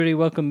Everybody,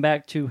 welcome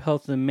back to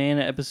Health and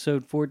Mana,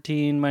 episode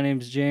 14. My name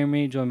is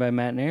Jeremy, joined by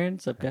Matt and Aaron.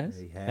 What's up, guys?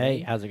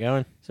 Hey, how's it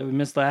going? So we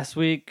missed last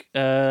week.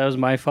 That was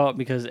my fault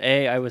because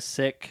A, I was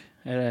sick,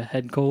 I had a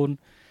head cold,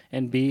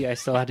 and B, I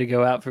still had to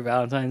go out for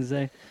Valentine's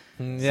Day.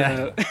 Yeah,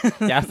 So,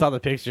 yeah. I saw the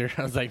picture.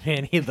 I was like,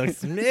 man, he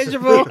looks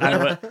miserable.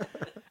 I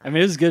mean,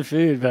 it was good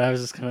food, but I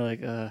was just kind of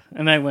like,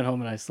 and I went home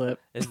and I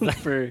slept It's like-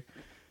 for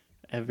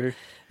ever.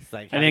 It's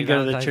like, I didn't go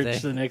to the Valentine's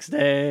church Day. the next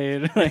day.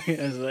 And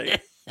I was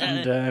like,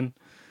 I'm done.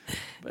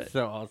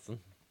 So awesome.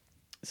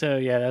 So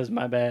yeah, that was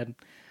my bad.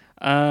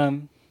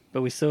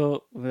 But we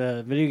still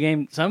the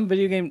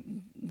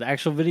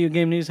actual video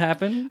game news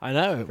happened. I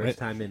know. First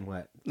time in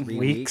what? 3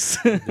 Weeks.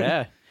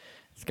 Yeah,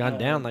 it's gone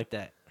down like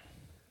that.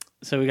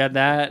 So we got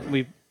that.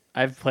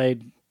 I've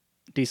played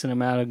decent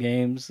amount of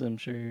games. I'm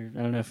sure.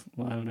 I don't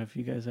know if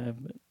you guys have,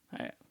 but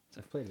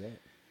I've played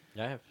it.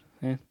 Yeah, I have.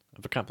 Yeah.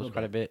 I've accomplished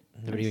quite a bit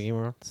in the video game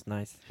world. It's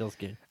nice. Feels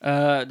good.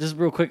 just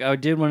real quick, I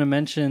did want to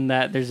mention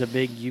that there's a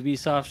big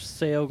Ubisoft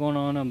sale going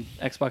on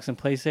Xbox and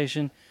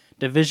PlayStation.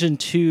 Division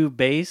 2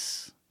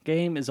 base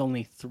game is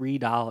only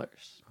 $3.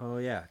 Oh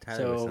yeah,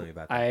 Tyler was So telling me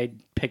about that. I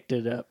picked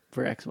it up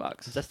for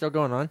Xbox. Is that still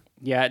going on?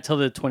 Yeah, until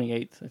the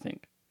 28th, I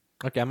think.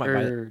 Okay, I might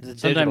buy Or it. Is it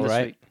sometime digital, this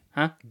right? week.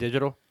 Huh?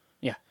 Digital.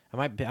 Yeah. I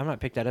might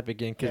pick that up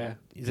again. Yeah.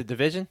 Is it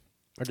Division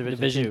or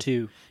Division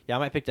 2. Yeah, I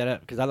might pick that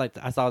up because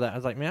I saw that. I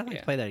was like, man, I'd like Yeah.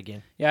 to play that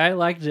again. Yeah, I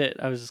liked it.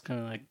 I was just kind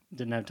of like,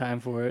 didn't have time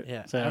for it.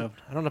 Yeah. So,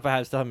 I don't know if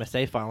I still have my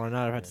save file or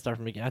not. Or I have to start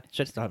from the beginning. I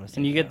should still have my save.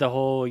 and you get file. the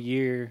whole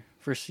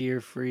first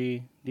year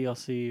free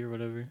DLC or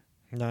whatever.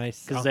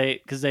 nice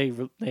Because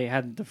they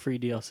had the free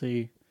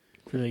DLC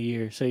for the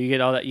year, so you get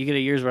all that. You get a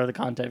year's worth of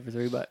content for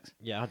 $3.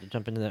 Yeah, I'll have to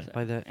jump into that.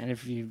 Play that. And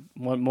if you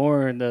want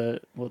more,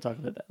 we'll talk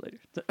about that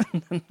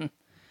later.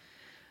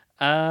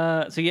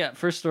 So yeah,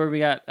 first story we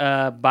got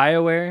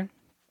BioWare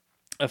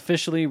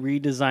officially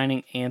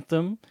redesigning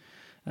Anthem.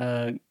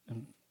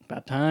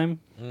 About time.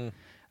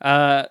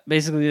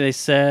 Basically, they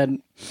said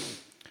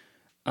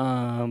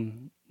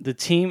the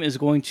team is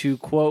going to,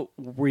 quote,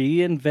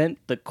 reinvent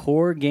the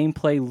core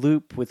gameplay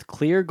loop with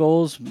clear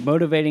goals,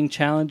 motivating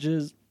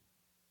challenges,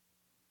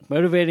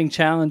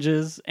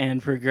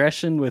 and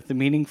progression with the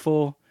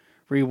meaningful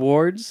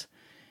rewards,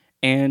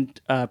 and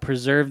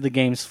preserve the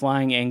game's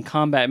flying and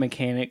combat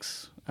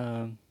mechanics,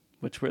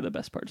 which were the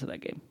best parts of that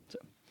game.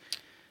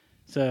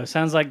 So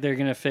sounds like they're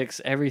going to fix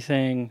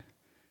everything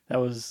that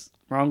was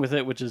wrong with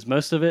it, which is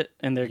most of it,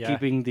 and they're Yeah.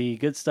 keeping the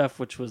good stuff,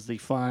 which was the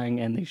flying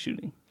and the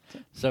shooting.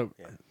 So,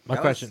 Yeah. my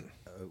That question. was,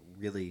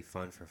 really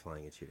fun for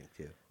flying and shooting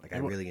too. Like I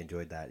really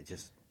enjoyed that. It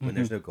just when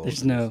there's no goals.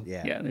 There's no,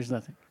 yeah. there's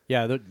nothing.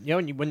 Yeah,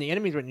 when the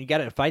enemies when you got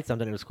to fight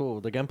something, it was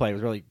cool. The gunplay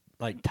was really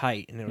like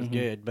tight and it was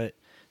good. But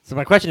so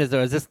my question is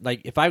though, is this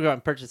like if I go out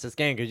and purchase this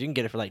game because you can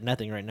get it for like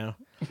nothing right now?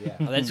 Yeah.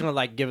 Are they just gonna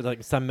like give it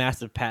like some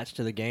massive patch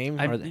to the game?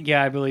 Or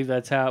I believe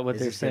that's what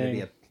Is they're this going to saying.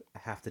 be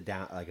have to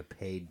down like a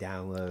paid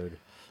download?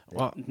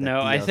 Well,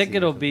 No, I think DLC or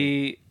it'll something?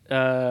 be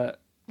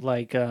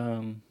like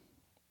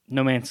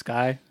No Man's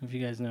Sky. If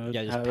you guys know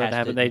Yeah, just how that patched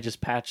happened, it. they just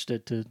patched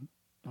it to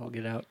all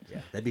get out.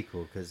 Yeah, that'd be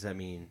cool because I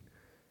mean,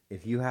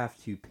 if you have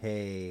to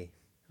pay.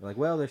 Like,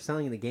 well, they're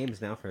selling the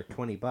games now for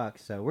 $20,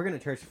 so we're gonna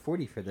charge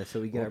 $40 for this, so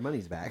we get our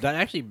money's back. that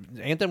actually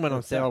Anthem went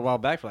on sale a while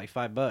back for like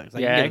 $5. Like, you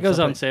Yeah, get it goes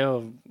on someplace-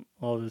 sale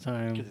all the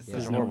time. 'Cause it's a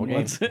because horrible no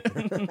one wants it.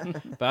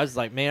 But I was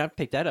like, man, I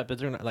picked that up. Is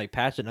there gonna like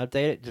patch and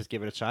update it? Just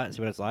give it a shot and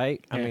see what it's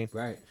like. I Yeah. mean,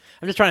 Right.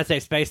 I'm just trying to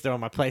save space though on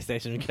my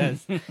PlayStation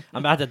because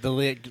I'm about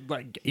to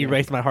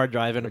erase my hard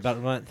drive in about a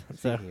month.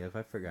 So Speaking of,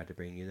 I forgot to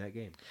bring you that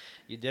game.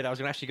 you did. I was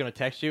actually going to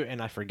text you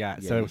and I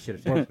forgot. Yeah, so you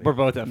should've we're, texted me. we're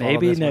both at fault on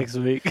Maybe this one. next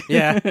week.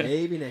 Yeah.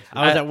 Maybe next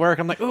I was I- at work.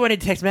 I'm like, oh, I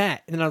need to text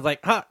Matt, and then I was like,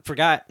 huh,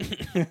 forgot.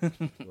 week.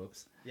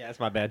 Whoops. Yeah, that's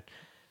my bad.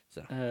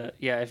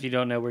 Yeah, if you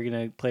don't know, we're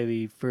gonna play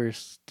the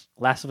first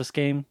Last of Us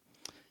game,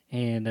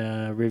 and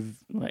I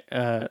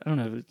don't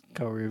know if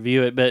go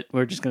review it, but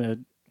we're just gonna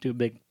do a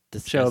big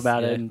show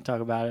about it and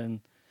talk about it. And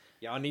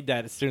Yeah, I'll need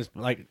that as soon as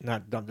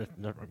not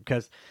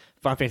because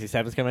Final Fantasy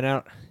VII is coming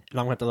out, and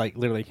I'm going to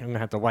I'm gonna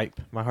have to wipe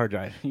my hard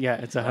drive yeah,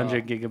 it's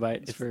 100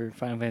 gigabytes for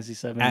Final Fantasy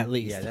VII. at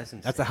least. Yeah, that's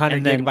insane. That's 100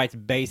 And then-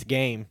 gigabytes base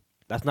game.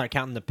 That's not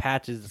counting the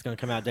patches that's going to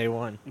come out day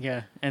one.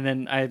 Yeah, and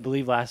then I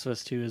believe Last of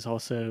Us 2 is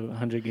also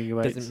 100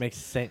 gigabytes. Doesn't make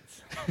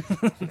sense.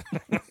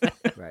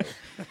 Right.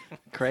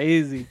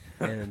 Crazy.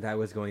 And I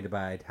was going to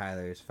buy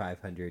Tyler's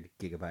 500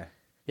 gigabyte.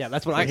 Yeah,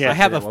 that's what Yeah, I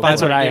have. that's A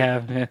That's what 500 I gig-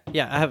 have. Yeah.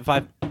 Yeah, I have a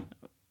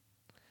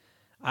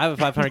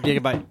 500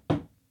 gigabyte.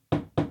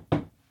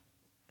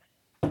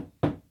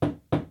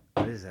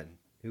 What is that?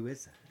 Who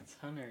is that? It's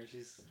Hunter.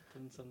 She's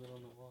putting something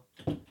on the wall.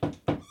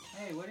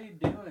 Hey, what are you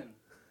doing?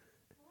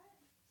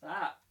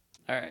 Stop.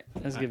 All right,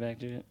 let's get back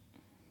to it.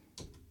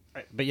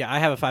 Right, but yeah, I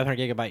have a 500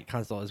 gigabyte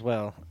console as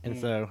well, and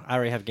so I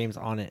already have games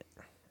on it,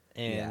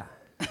 and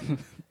Yeah.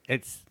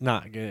 it's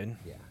not good.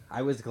 Yeah.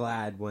 I was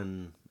glad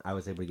when I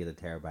was able to get a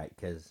terabyte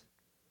because,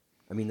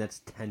 I mean,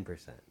 that's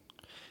 10%.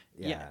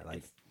 Yeah,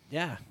 like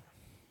Yeah,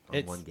 on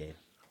it's- one game.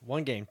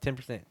 one game,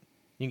 10%.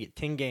 You can get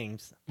 10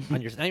 games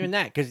on your. Not even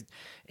that, because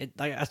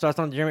like I was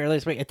telling Jeremy earlier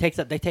this week,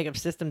 they take up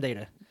system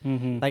data,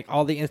 like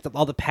all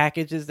the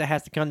packages that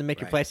has to come to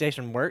make your Right.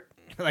 PlayStation work.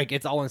 Like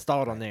it's all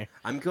installed on there.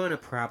 I'm going to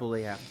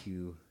probably have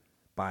to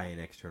buy an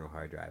external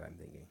hard drive. I'm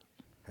thinking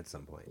at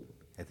some point.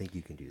 I think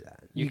you can do that.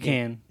 You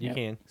can. You Yep.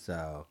 can.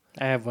 So,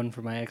 I have one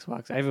for my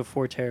Xbox. I have a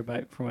 4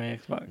 terabyte for my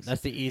Xbox.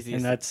 That's the easiest.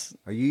 and that's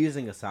are you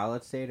using a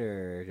solid state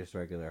or just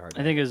regular hard I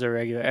drive? think it was a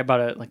regular. I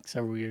bought it like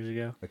several years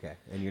ago. Okay,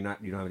 and you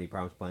don't have any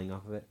problems playing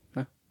off of it.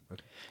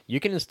 You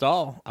can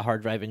install a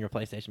hard drive in your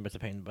PlayStation, but it's a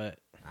pain in the butt.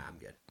 I'm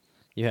good.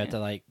 You have to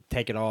like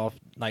take it off,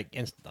 like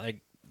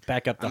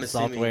back up the I'm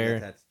assuming software.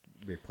 that's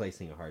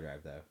replacing a hard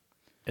drive though,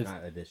 It's-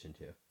 not addition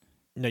to.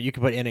 No, you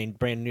can put in a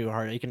brand new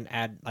hard. You can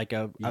add like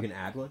You can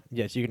add one.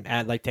 yes, you can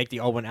add like take the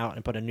old one out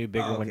and put a new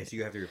bigger Oh, one. okay, so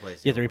you have to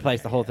replace. You have to the old one.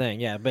 replace the whole thing.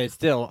 Yeah, but it's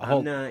still a whole.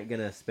 I'm not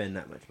gonna spend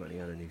that much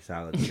money on a new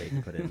solid state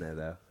to put in there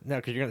though. No,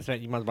 because you're gonna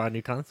spend. You must buy a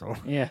new console.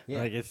 Yeah. Yeah.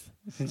 Like it's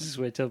Just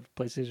wait till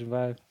PlayStation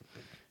 5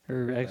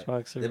 or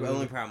Xbox. Or The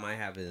only problem I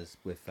have is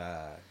with you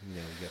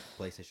have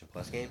PlayStation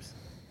Plus games,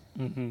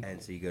 hmm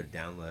and so you go to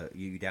download.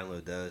 You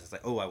download those. It's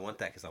like, oh, I want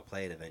that because I'll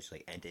play it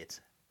eventually, and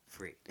it's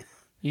free.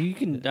 You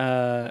can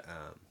um,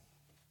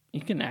 you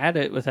can add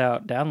it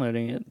without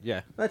downloading it.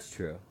 yeah. that's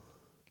true,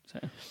 So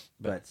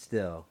but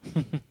still,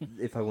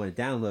 if I want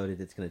to download it,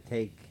 it's gonna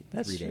take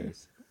That's 3 true.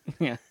 days.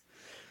 yeah.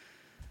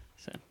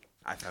 So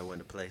If I want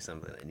to play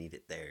something, I need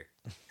it there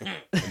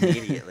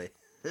immediately.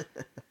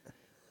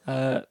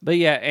 but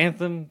yeah,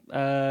 Anthem.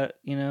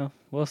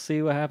 We'll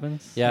see what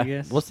happens. Yeah. I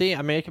guess. We'll see.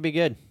 I mean, it could be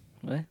good.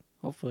 Well,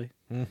 hopefully.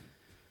 Mm.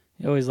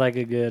 You always like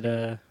a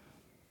good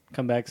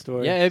comeback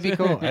story. Yeah, it'd be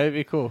cool. It'd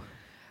be cool.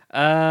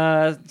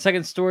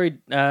 Second story,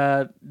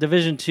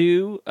 Division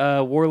 2,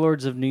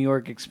 Warlords of New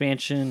York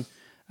expansion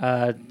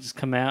is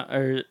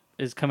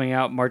coming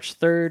out March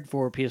 3rd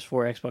for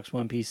PS4, Xbox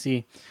One,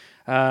 PC,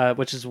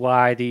 which is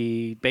why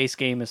the base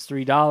game is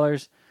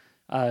 $3.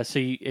 So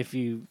if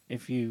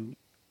you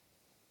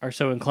are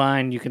so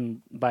inclined, you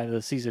can buy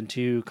the Season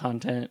 2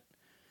 content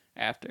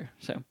after.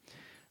 So,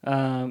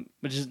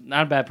 which is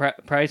not a bad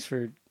price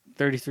for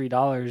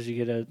 $33.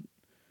 You get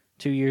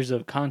 2 years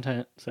of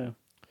content, so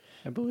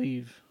I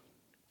believe.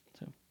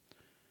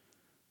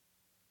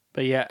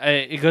 But yeah,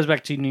 it goes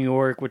back to New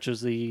York, which was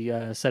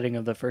the setting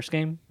of the first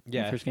game.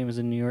 Yeah. The first game was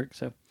in New York,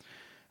 so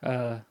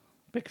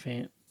big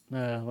fan.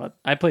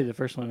 I played the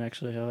first one,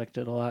 actually. I liked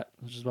it a lot,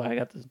 which is why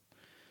I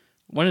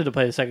wanted to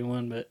play the second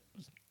one, but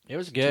It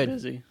was too good.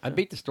 busy. I so.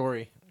 beat the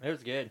story. It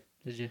was good.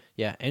 Did you?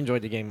 Yeah, I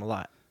enjoyed the game a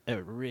lot. It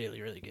was really,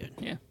 really good.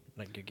 Yeah.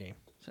 Like good game.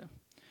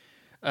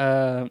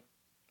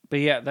 But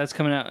yeah, that's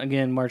coming out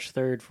again March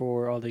 3rd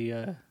for all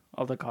the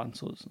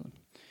consoles,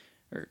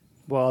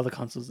 all the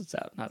consoles that's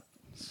out,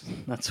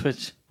 not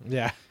Switch.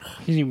 Yeah.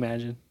 Can you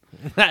imagine?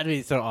 That'd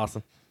be so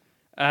awesome.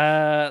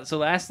 So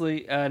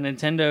lastly,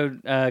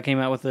 Nintendo came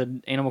out with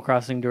an Animal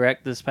Crossing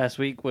Direct this past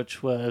week,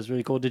 which was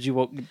really cool. Did you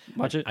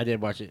watch it? I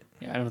did watch it.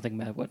 Yeah, I don't think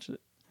Matt watched it.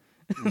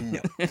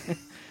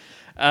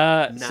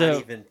 No, not so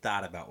even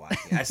thought about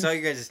watching. I saw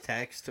you guys'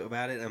 text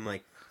about it. And I'm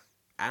like,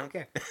 I don't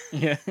care.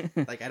 yeah,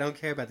 Like, I don't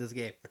care about this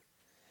game.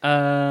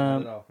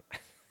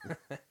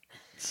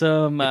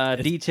 some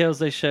details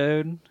they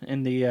showed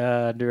in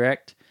the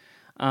Direct.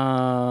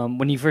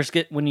 When you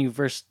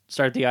first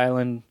start the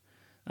island,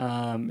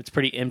 it's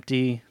pretty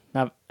empty.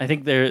 I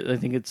think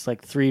it's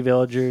like 3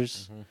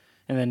 villagers,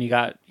 and then you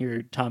got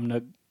your Tom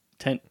Nook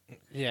tent.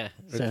 Yeah.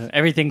 So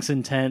everything's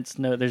intense.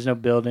 No, there's no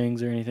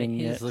buildings or anything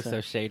He yet. just looks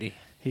so shady.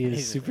 He is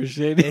he's- super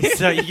shady.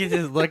 So you can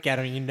just look at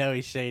him and you know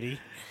he's shady.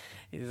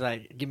 He's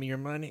like, give me your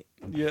money.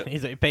 Yeah.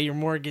 He's like, pay your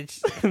mortgage.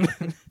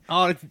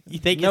 Oh, you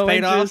think No it's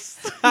paid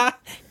interest. off?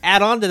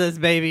 Add on to this,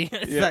 baby.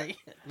 It's Yeah. like,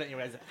 but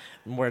anyways,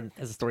 more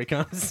as the story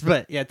comes.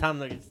 But yeah, Tom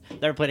Nook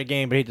never played a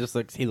game, but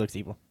he looks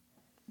evil.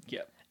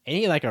 Yep. And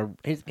he's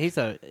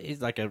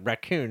like a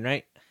raccoon,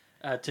 right?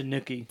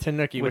 Tanuki,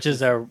 Tanuki, which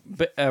is I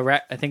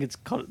think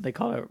what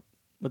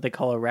they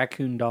call a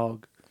raccoon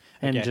dog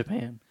in Okay.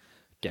 Japan.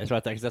 yeah, that's what I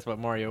thought, 'cause that's what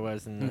Mario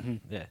was, and Mhm.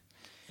 yeah.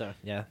 So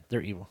yeah,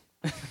 they're evil.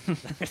 You'll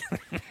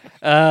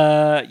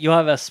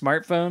have a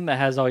smartphone that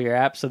has all your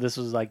apps. So this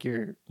was like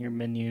your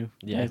menu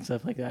Yeah. and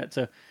stuff like that.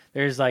 So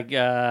there's like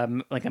a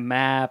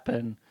map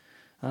and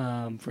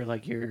for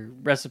like your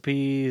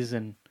recipes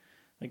and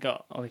like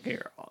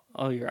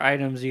all your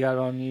items you got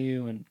on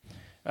you. And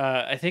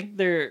I think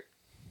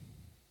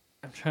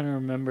I'm trying to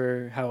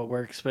remember how it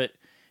works, but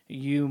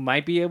you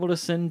might be able to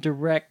send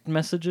direct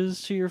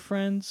messages to your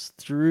friends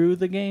through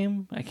the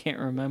game. I can't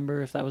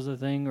remember if that was a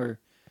thing or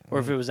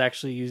if it was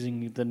actually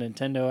using the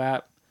Nintendo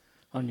app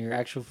on your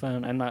actual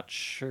phone. I'm not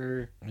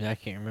sure Yeah, I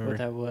can't remember. what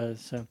that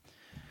was. So,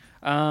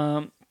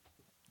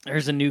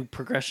 there's a new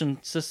progression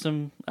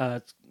system.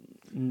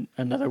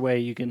 Another way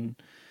you can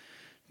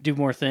do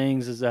more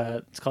things is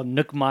it's called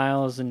Nook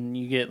Miles, and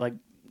you get like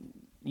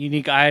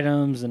unique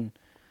items and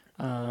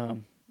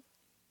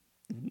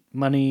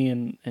money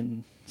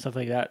and stuff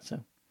like that.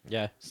 So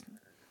Yeah.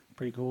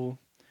 pretty cool.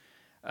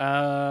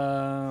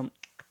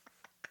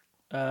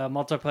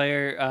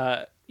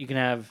 Multiplayer, you can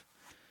have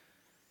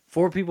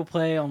 4 people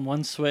play on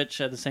one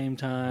Switch at the same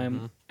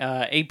time.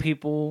 8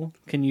 people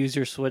can use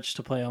your Switch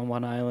to play on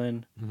one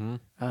island.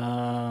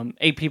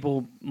 8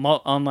 people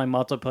online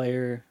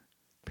multiplayer,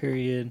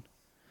 period.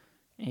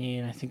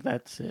 And I think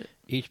that's it.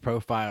 Each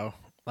profile,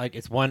 like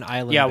it's one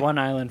island. Yeah, one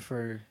island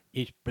for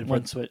each but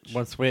one Switch.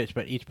 One Switch,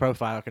 but each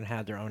profile can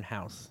have their own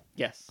house,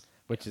 Yes.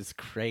 which is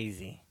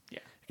crazy. Yeah.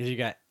 Because you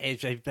got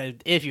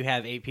if you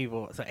have 8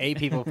 people, so 8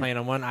 people playing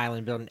on one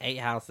island, building 8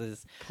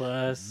 houses,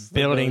 Plus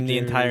building the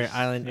villagers. entire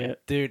island, Yeah.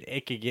 dude,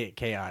 it could get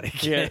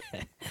chaotic. Yeah.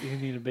 You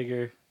need a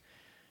bigger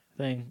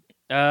thing.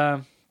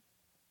 Oh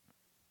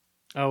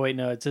wait,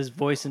 no. It says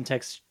voice and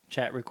text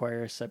chat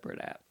require a separate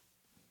app.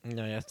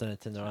 No, that's the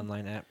Nintendo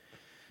Online app.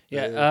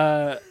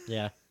 Yeah.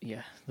 Yeah.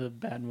 Yeah, the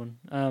bad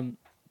one.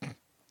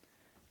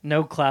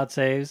 No cloud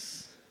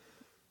saves.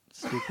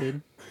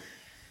 Stupid.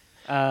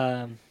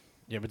 Yeah,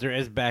 but there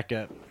is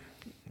backup,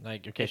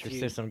 like in case If your you-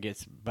 system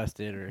gets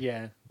busted or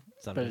Yeah,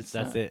 something. it's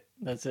That's not. it.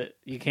 that's it.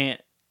 You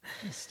can't.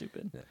 It's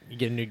stupid. You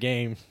get a new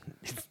game,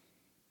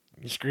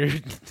 you're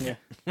screwed. Yeah.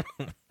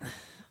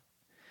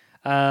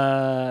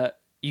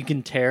 You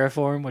can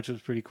terraform, which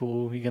was pretty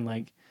cool. You can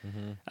like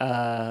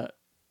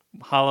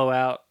hollow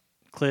out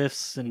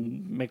cliffs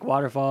and make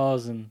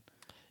waterfalls and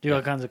do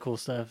all kinds of cool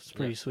stuff. It's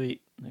pretty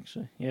sweet,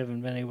 actually. You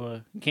haven't been able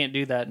to. You can't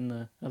do that in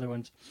the other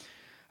ones.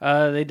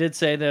 They did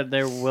say that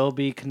there will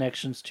be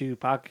connections to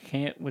Pocket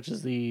Camp, which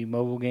is the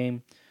mobile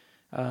game,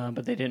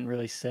 but they didn't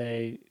really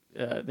say.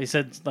 They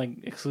said like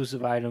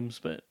exclusive items,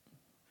 but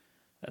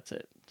that's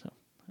it. So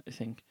I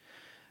think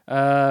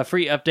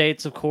free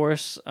updates, of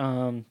course.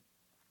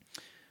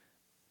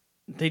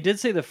 They did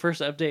say the first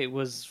update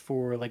was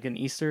for like an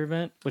Easter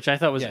event, which I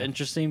thought was Yeah.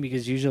 interesting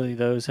because usually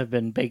those have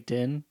been baked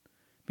in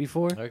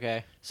before.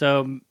 Okay.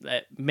 So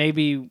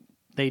maybe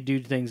they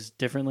do things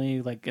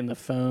differently, like in the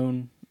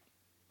phone,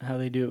 how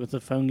they do it with the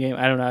phone game.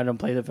 I don't know. I don't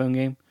play the phone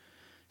game,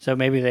 so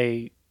maybe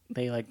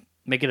they like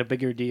make it a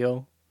bigger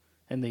deal,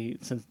 and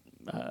since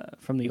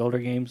from the older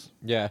games,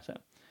 Yeah. so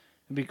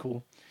it'd be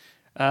cool.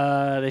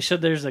 They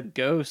showed there's a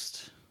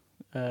ghost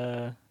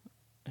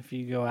if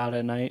you go out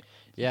at night.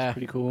 Yeah.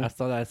 pretty cool. I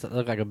saw that. It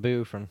looked like a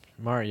Boo from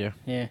Mario.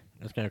 Yeah.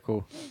 That's kind of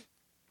cool.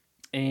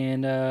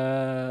 And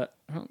there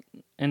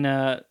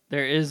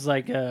is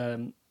like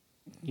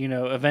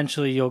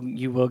eventually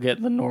you will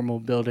get the normal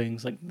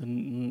buildings, like the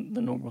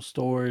normal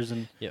stores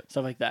and Yep.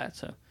 stuff like that.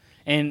 So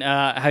and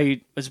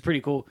it's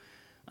pretty cool.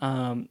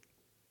 I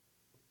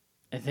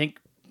think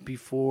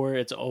before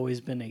it's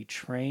always been a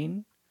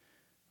train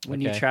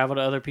when you Okay. travel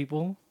to other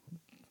people's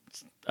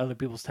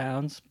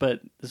towns,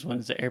 but this one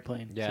is an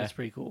airplane. So Yeah. it's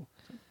pretty cool.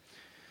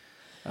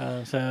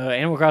 So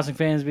Animal Crossing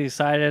fans be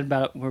excited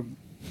about. We're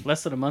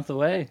less than a month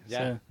away. Yeah.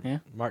 So, yeah.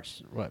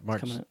 March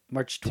Coming up.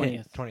 March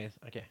 20th. 20th.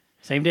 Okay.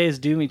 Same day as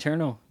Doom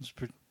Eternal.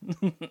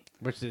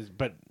 Which is,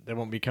 but they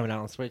won't be coming out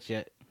on Switch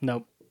yet.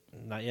 Nope.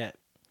 Not yet.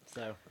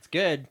 So it's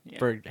good Yeah.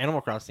 for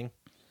Animal Crossing,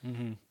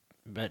 Mm-hmm.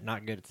 but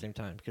not good at the same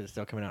time because it's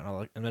still coming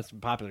out. And that's a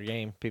popular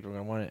game. People are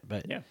gonna want it.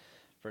 But Yeah.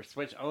 for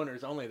Switch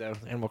owners only, though,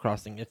 Animal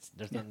Crossing,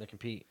 there's nothing to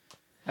compete.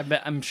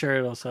 I'm sure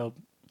it'll sell.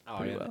 Oh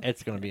Pretty yeah, well.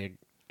 it's gonna be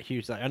a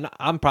huge.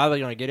 I'm probably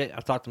gonna get it.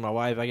 I've talked to my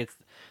wife.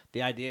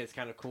 The idea is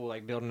kind of cool,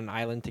 like building an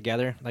island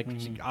together. Like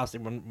obviously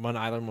one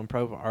island, one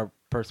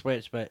per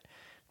Switch, but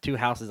 2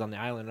 houses on the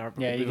island.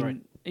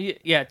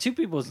 Yeah, 2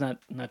 people is not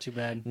too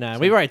bad. No, So,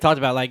 we've already talked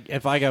about like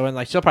if I go in,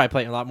 like she'll probably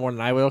play it a lot more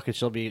than I will because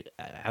she'll be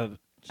have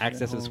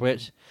access to the home.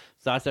 Switch.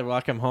 So I said, well,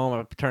 I come home,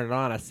 I turn it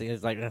on, I see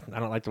it's like I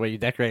don't like the way you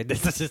decorated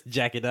this. Let's just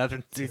jack it up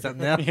and do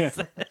something else. Yeah.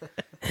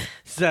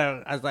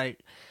 So I was like,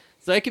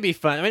 so it could be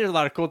fun. I mean, there's a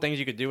lot of cool things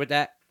you could do with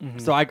that. Mhm.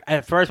 So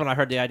at first when I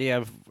heard the idea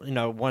of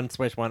one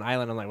Switch, one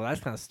island, I'm like, well,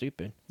 that's kind of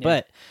stupid, Yeah.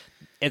 but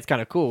it's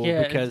kind of cool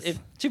Yeah, because if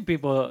 2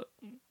 people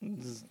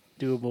is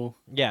doable.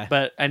 yeah,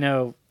 But I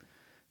know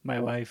my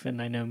wife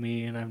and I know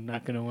me, and I'm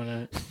not gonna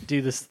want to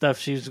do the stuff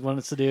she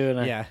wants to do.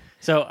 And yeah.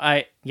 So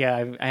I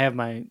have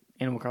my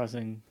Animal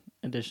Crossing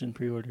edition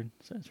pre-ordered,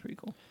 so it's pretty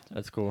cool.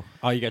 That's cool.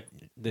 Oh, you got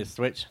the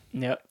Switch?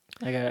 Yep,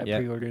 I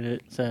pre-ordered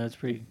it, so it's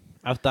pretty.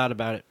 I've thought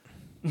about it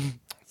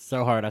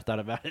so hard. I've thought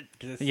about it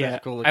because it's Yeah,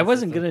 such a cool. I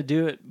wasn't system. gonna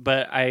do it,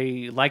 but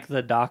I like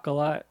the dock a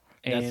lot,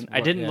 and That's I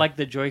what- didn't yeah. like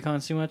the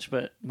Joy-Cons too much,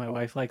 but my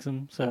wife likes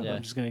them, so Yeah.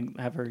 I'm just gonna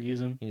have her use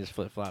them. You just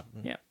flip flop.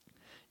 Yeah.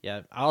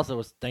 Yeah. I also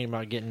was thinking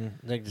about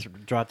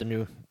just drop the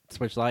new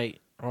Switch Lite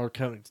or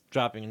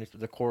dropping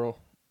the Coral.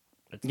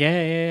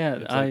 Yeah.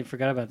 It's I like-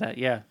 forgot about that.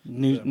 Yeah,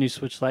 new So- new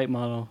Switch Lite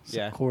model.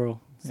 Yeah.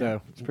 Coral. So- Yeah,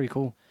 it's pretty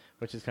cool.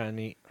 Which is kind of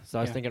neat. So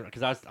I was Yeah. thinking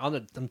because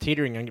I'm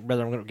teetering on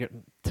whether I'm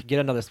going to get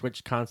another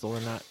Switch console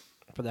or not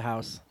for the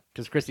house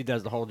because Christy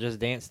does the whole Just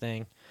Dance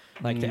thing,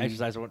 like to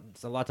exercise. So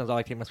a lot of times I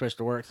like to take my Switch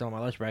to work, so on my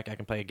lunch break I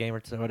can play a game or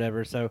two,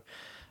 whatever. So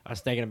I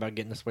was thinking about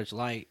getting the Switch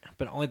Lite,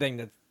 but the only thing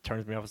that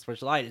turns me off the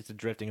Switch Lite is the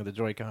drifting of the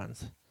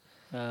Joy-Cons.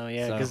 Oh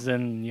yeah, So- because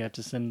then you have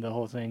to send the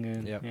whole thing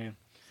in. Yep. Yeah,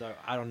 So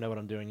I don't know what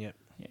I'm doing yet.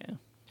 yeah,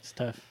 it's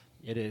tough.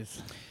 It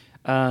is.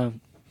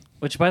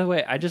 Which, by the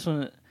way, I just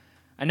want to.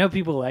 I know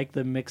people like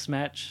the mix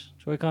match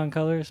Joy-Con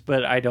colors,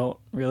 but I don't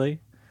really.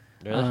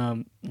 Really?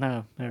 No,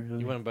 not really.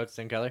 You want them both the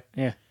same color?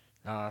 Yeah.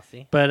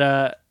 See?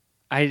 But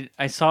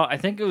I saw. I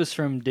think it was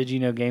from Did You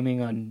Know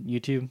Gaming on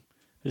YouTube.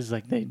 It's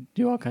like they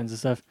do all kinds of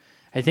stuff.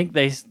 I think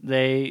they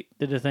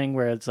did a thing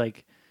where it's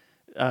like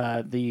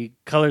the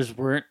colors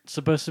weren't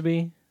supposed to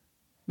be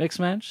mix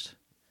matched,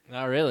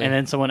 Not really. and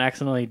then someone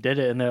accidentally did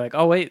it, and they're like,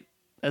 "Oh wait,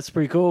 that's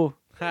pretty cool."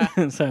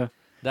 So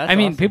That's I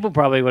mean, awesome. people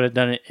probably would have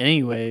done it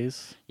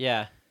anyways.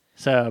 Yeah.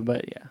 So,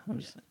 but yeah, I'm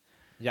just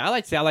Yeah, I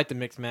like the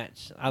mix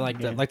match. I like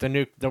Yeah.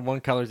 the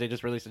one colors they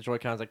just released the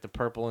Joy-Cons, like the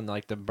purple and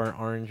like the burnt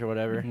orange or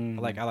whatever. Mhm.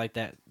 I like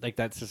that. Like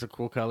that's just a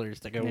cool colors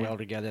that go Yeah. well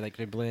together. Like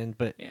they blend.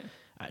 But yeah,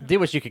 I did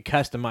wish you could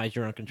customize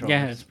your own controllers.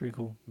 yeah, it's pretty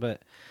cool.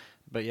 But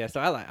yeah, so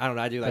I don't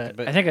know. I do like it.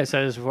 But I think I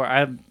said this before.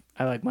 I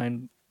like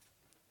mine.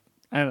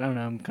 I don't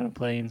know. I'm kind of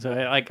plain, so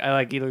I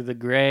like either the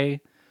gray,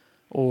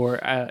 or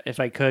if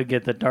I could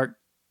get the dark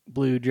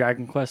blue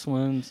Dragon Quest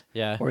ones,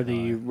 yeah, or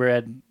the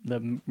red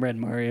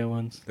Mario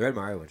ones. The red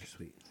Mario ones are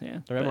sweet. Yeah,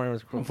 the red but one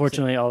was cool.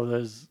 unfortunately, all of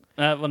those.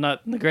 Well,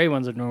 not the gray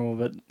ones are normal,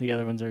 but the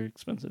other ones are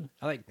expensive.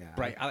 I like Yeah.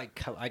 bright. I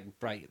like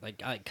bright.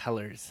 Like I like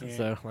colors. Yeah.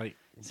 So like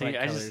See, bright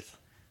I colors. just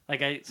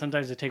like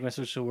sometimes I take my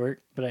Switch to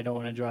work, but I don't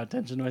want to draw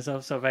attention to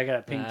myself. So if I got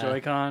a pink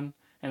Joy-Con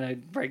and a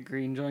bright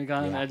green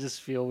Joy-Con, Yeah. I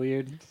just feel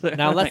weird.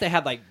 Now, unless they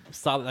had like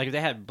solid, like if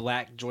they had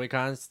black Joy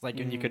Cons, like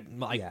and you Mhm. could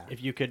like Yeah.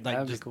 if you could like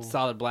That'd be just cool.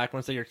 solid black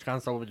ones, so your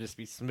console would just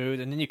be smooth,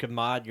 and then you could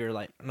mod your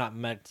like not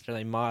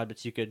necessarily mod,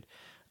 but you could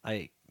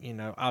like I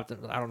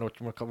don't know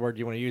what word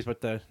you want to use,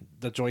 but the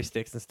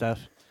joysticks and stuff,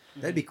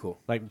 That'd be cool.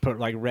 like put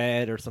like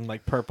red or some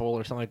like purple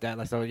or something like that,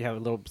 like so you have a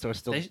little so it's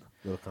still They-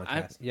 Little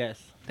contrast. yes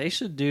They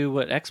should do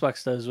what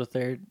Xbox does with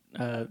their.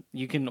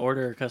 You can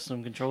order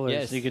custom controllers.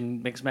 Yes. You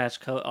can mix match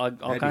all That'd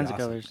be kinds of awesome.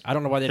 colors. I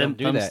don't know why they don't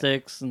do that.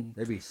 Thumbsticks and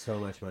There'd be so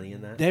much money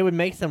in that. They would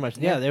make so much.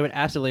 Yeah, Yeah. they would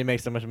absolutely make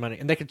so much money,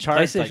 and they could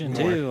charge like PlayStation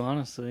more. too.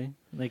 Honestly,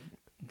 like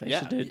they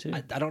should do it too.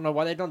 I don't know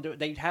why they don't do it.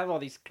 They have all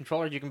these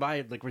controllers you can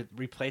buy, like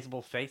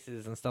replaceable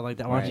faces and stuff like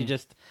that. Why don't you Right.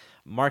 just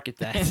market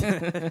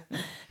that?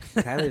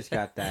 Tyler's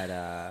got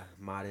that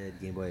modded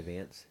Game Boy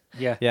Advance.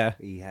 yeah. yeah,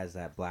 He has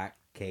that black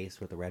case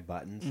with the red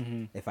buttons.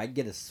 Mhm. If I could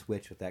get a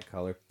Switch with that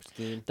color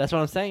scheme, that's what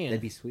I'm saying.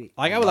 that'd be sweet.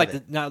 Like I Love would like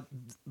it. to now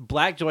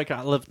black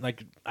Joy-Con.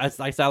 Like I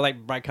said, I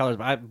like bright colors,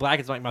 but black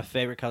is like my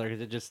favorite color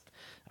because it just,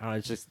 I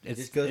don't know, It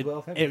just goes well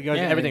with It everything. goes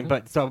Yeah, with everything, yeah.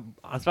 but so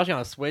especially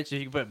on a Switch, if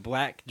you could put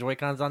black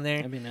Joy-Cons on there,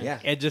 That'd be nice. Yeah.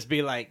 it'd just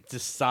be like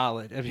just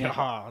solid. It'd be Yeah.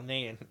 oh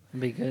man,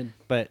 That'd be good.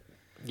 but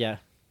yeah.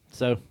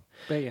 So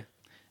But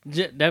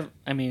yeah,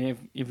 I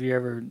mean, if you're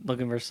ever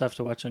looking for stuff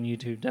to watch on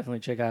YouTube, definitely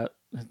check out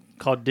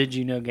called Did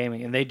You Know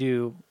Gaming, and they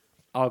do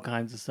all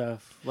kinds of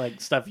stuff, like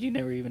stuff you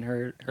never even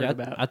heard yeah,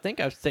 about. I think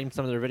I've seen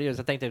some of their videos.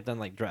 I think they've done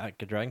like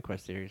a Dragon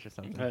Quest series or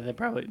something. They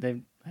probably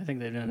I think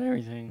they've done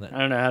everything. But- I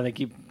don't know how they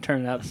keep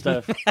turning out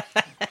stuff,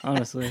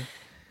 honestly.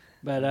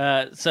 But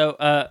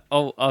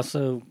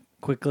also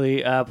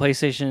quickly,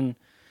 PlayStation,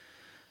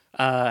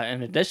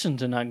 in addition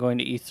to not going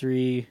to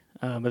E3,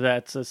 but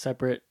that's a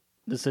separate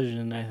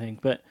decision, I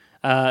think. But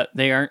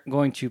they aren't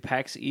going to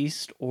PAX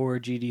East or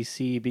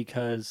GDC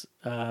because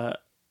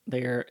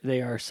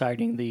they are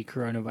citing the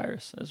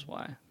coronavirus as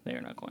why they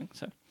are not going.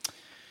 So,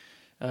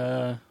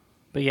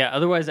 but yeah,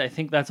 otherwise, I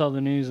think that's all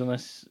the news.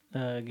 Unless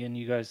again,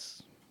 you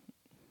guys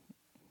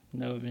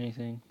know of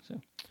anything. So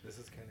This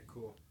is kind of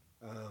cool.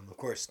 Of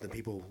course, the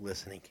people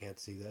listening can't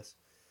see this,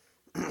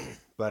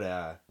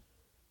 but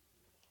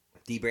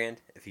D-Brand,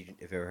 if you've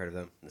ever heard of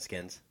them, the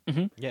skins,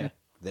 Yeah.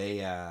 they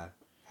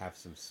have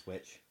some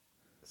Switch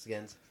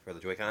skins for the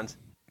Joy-Cons.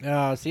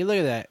 Oh, see, look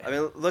at that. I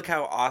mean, look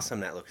how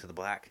awesome that looks with the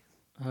black.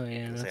 oh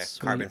yeah, It's like that's a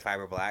carbon sweet.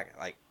 fiber black.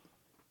 Like,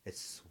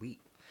 it's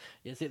sweet.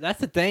 Yeah, see, that's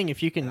the thing.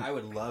 If you can, I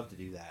would love to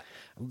do that.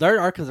 there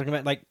are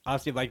like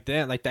obviously like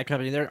them, like that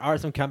company. There are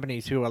some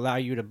companies who allow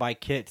you to buy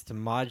kits to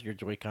mod your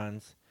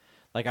Joy-Cons.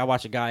 Like I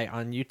watch a guy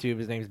on YouTube.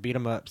 His name's Beat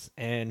 'em Ups,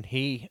 and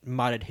he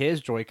modded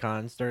his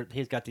Joy-Cons.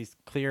 He's got these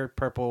clear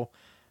purple.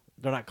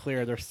 They're not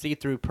clear. They're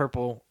see-through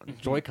purple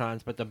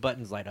Joy-Cons, but the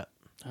buttons light up.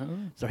 Oh,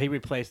 So he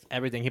replaced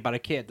everything. He bought a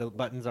kit. The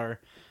buttons are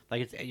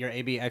like it's your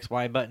A, B, X,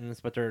 Y buttons,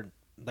 but they're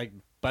like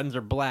buttons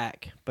are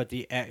black, but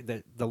the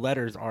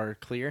letters are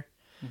clear.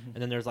 Mhm.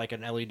 And then there's like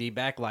an LED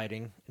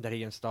backlighting that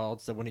he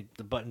installed. So when he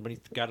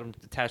got them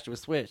attached to a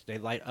switch, they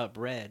light up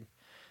red,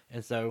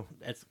 and so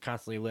it's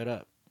constantly lit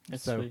up.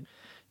 that's so sweet.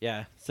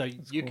 yeah, so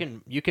you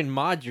cool. can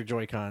mod your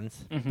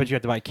Joy-Cons, Mhm. but you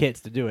have to buy kits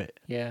to do it.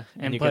 Yeah,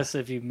 and and you plus,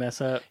 if you mess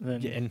up,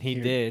 then Yeah, and he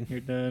you're- did. You're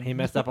done. He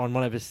messed up on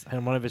one of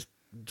his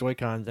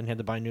Joy-Cons and had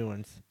to buy new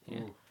ones. Yeah.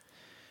 Ooh.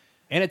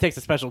 And it takes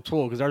a special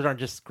tool because those aren't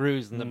just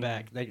screws in the Mm.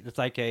 back. It's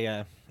like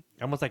a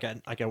almost like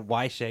a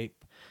Y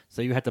shape.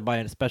 So you have to buy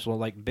a special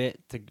like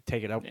bit to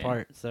take it Yeah.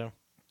 apart. So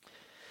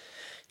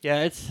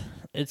yeah,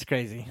 it's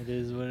crazy. It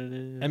is what it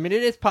is. I mean,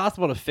 it is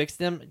possible to fix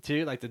them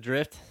too, like the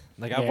drift.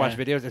 Like I've watched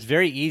Yeah. videos. It's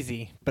very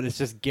easy, but it's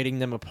just getting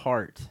them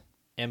apart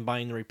and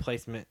buying the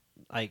replacement.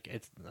 Like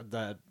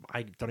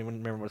I don't even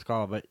remember what it's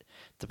called, but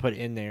to put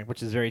in there,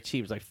 which is very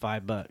cheap. It's like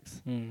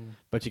 $5, Mm,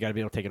 but you got to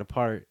be able to take it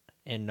apart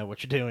and know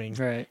what you're doing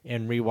right.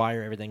 and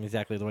rewire everything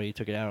exactly the way you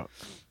took it out.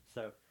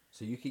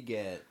 So you could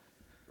get,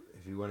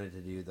 if you wanted to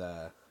do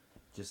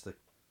just the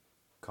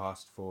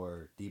cost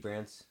for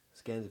D-Brand's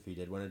skins, if you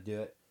did want to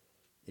do it,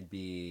 it'd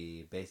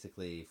be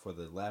basically for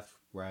the left,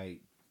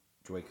 right,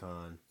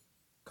 Joy-Con,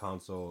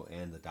 console,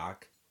 and the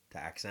dock to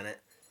accent it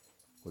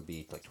would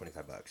be like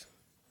 $25.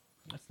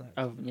 That's not.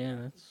 Oh yeah,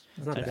 that's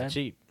not too bad. bad.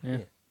 Cheap. Yeah.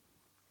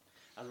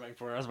 I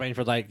was waiting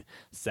for like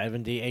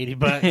 70, 80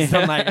 bucks.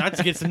 I'm like,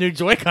 let's get some new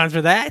Joy-Cons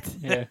for that.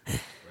 Yeah. Right.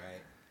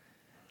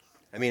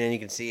 I mean, and you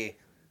can see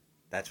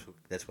that's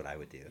what I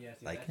would do. Yeah,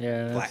 see like that?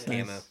 Yeah. black that's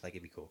camo, nice. like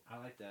it'd be cool. I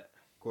like that.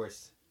 Of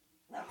course,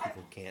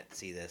 people can't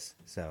see this,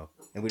 so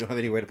and we don't have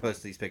anywhere to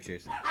post these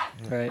pictures.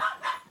 Right.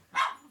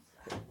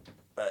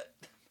 But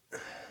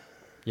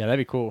Yeah, that'd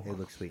be cool. it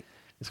looks sweet.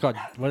 It's called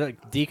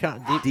what? D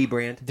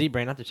D-brand.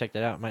 brand. I have to check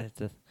that out. Might have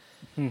to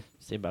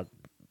see about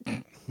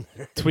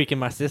tweaking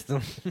my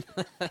system.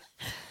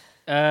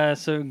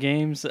 So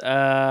games.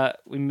 I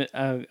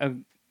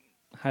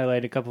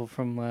highlight a couple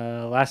from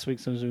last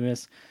week's ones we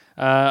missed.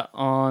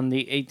 On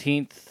the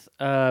 18th,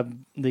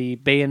 the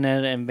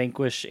Bayonetta and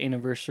Vanquish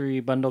Anniversary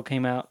bundle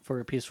came out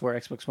for PS4,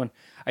 Xbox One.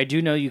 I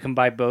do know you can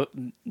buy both.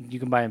 You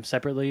can buy them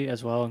separately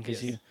as well in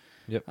case Yes. you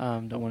Yep.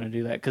 don't want to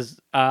do that. Because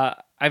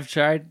I've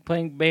tried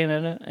playing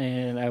Bayonetta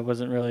and I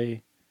wasn't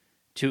really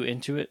too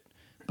into it.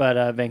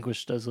 But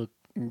Vanquish does look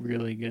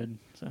really good.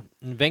 So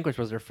And Vanquish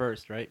was their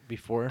first, right?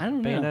 Before I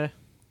don't know. Bayonetta?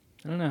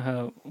 I don't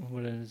know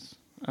what it is.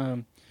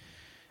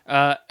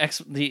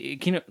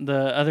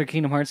 The other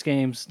Kingdom Hearts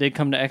games did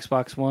come to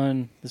Xbox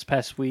One this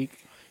past week.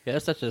 Yeah,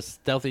 that's such a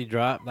stealthy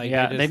drop. Like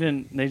Yeah, they they just,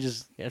 didn't. They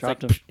just Yeah, it's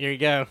dropped like, them. here you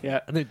go.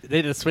 Yeah. And they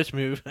did a switch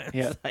move. It's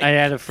Yeah, like- I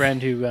had a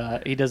friend who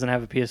he doesn't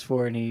have a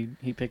PS4 and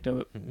he picked them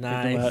up.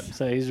 Nice. Up,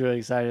 so he's really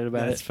excited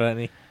about That's it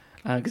funny.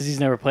 because he's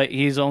never played.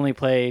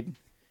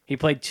 He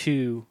played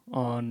 2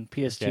 on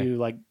PS2 Okay.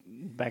 like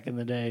back in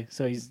the day.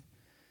 So he's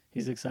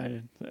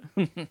excited. So.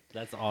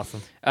 That's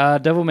awesome.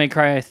 Devil May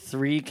Cry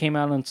 3 came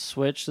out on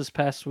Switch this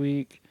past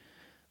week.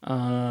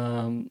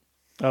 Persona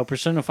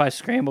 5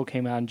 Scramble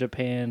came out in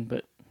Japan,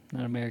 but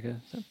not America.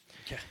 So.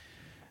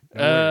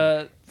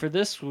 For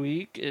this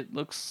week, it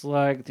looks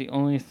like the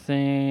only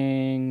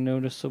thing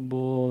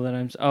noticeable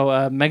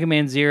that Mega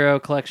Man Zero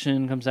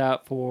Collection comes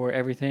out for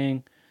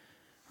everything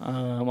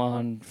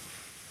on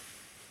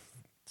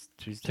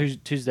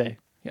Tuesday.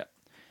 Yeah,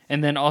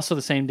 and then also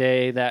the same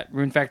day that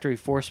Rune Factory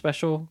 4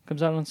 Special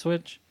comes out on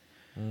Switch.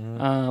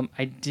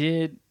 I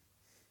did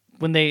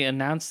when they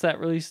announced that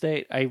release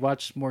date. I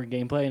watched more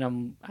gameplay,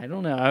 and I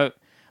don't know.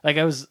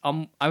 I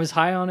was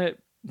high on it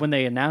when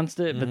they announced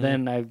it, but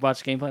then I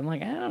watched gameplay. I'm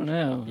like, I don't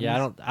know.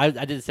 Yeah, I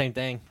did the same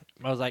thing.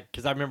 I was like,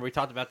 because I remember we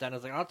talked about that, and I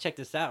was like, I'll check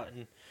this out,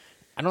 and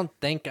I don't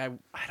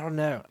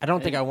know. I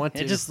don't think I want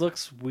to. It just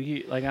looks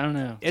weird. Like I don't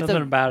know. It's Something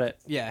a- about it.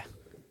 yeah.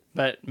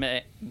 But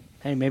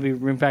hey, maybe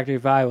Room Factory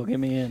 5 will get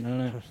me in. I don't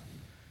know.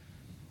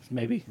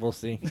 Maybe We'll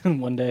see.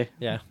 one day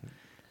Yeah. if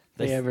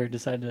they ever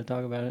decide to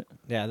talk about it.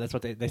 Yeah, that's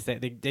what they say.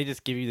 They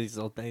just give you these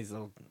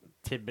little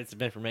tidbits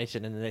of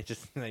information, and then they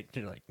just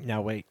you're like,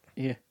 now wait.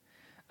 Yeah.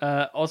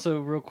 Also,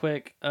 real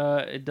quick,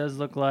 it does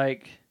look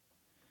like.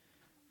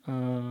 Let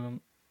me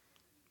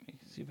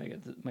see if I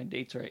get my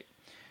dates right.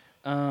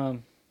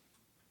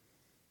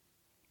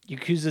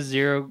 Yakuza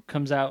 0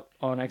 comes out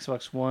on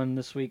Xbox One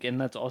this week,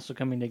 and that's also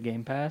coming to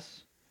Game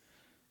Pass,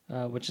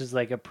 which is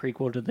like a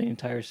prequel to the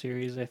entire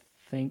series, I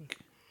think.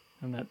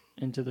 I'm not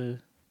into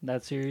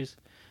that series,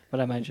 but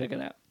I might check it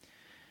out.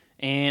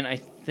 And I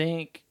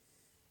think,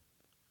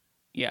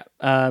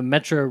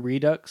 Metro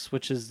Redux,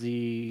 which is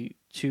the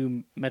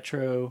 2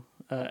 Metro.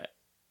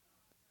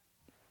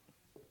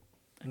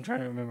 I'm trying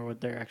to remember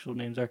what their actual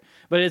names are,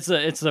 but it's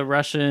the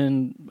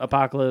Russian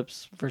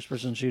apocalypse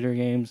first-person shooter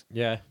games.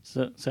 Yeah.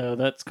 So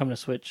that's coming to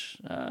Switch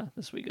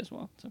this week as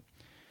well. So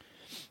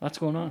lots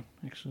going on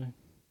actually.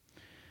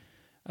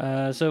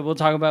 So we'll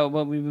talk about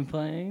what we've been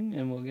playing,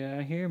 and we'll get out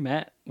of here.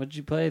 Matt, what did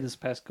you play this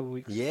past couple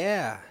weeks?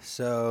 Yeah,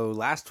 so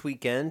last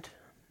weekend,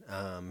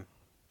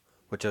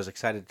 which I was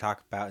excited to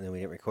talk about, and then we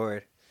didn't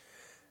record,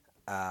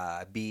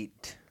 I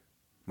beat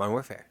Modern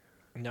Warfare.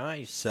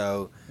 Nice.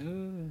 So,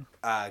 Ooh.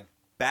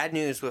 bad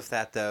news with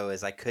that, though,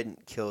 is I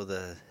couldn't kill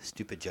the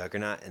stupid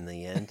Juggernaut in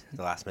the end,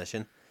 the last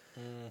mission.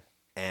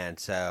 And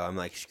so I'm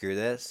like, screw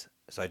this.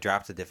 So I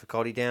dropped the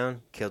difficulty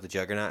down, killed the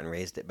Juggernaut, and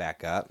raised it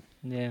back up.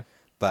 Yeah.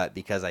 But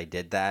because I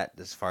did that,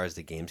 as far as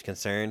the game's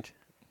concerned,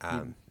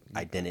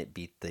 I didn't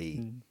beat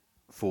the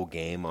full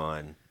game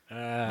on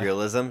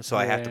realism. So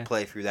I have to Yeah.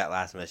 play through that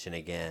last mission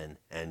again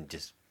and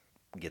just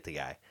get the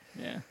guy.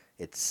 Yeah.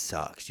 It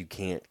sucks. You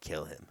can't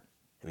kill him.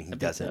 I mean, he That'd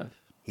be doesn't.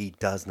 tough. He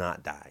does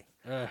not die.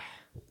 Ugh.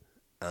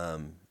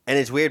 And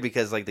it's weird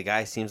because like the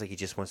guy seems like he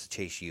just wants to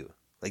chase you.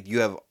 Like you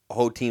have a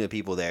whole team of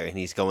people there, and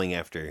he's going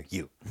after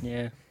you.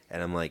 Yeah.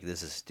 And I'm like,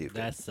 this is stupid.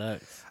 That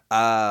sucks.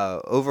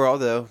 Overall,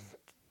 though,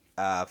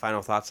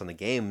 final thoughts on the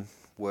game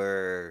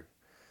were,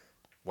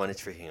 one,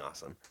 it's freaking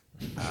awesome.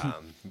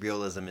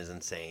 Realism is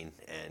insane,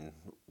 and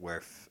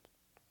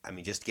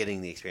just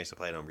getting the experience to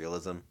play it on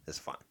realism is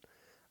fun.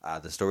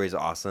 The story is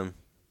awesome.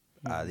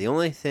 The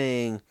only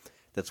thing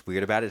that's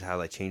weird about it is how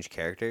they change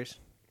characters.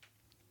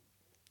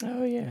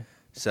 Oh yeah.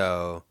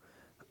 So,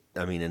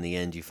 I mean, in the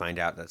end, you find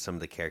out that some of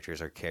the characters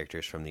are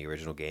characters from the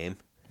original game.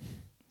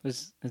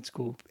 It's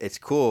cool. It's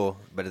cool,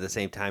 but at the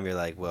same time, you're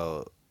like,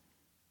 well,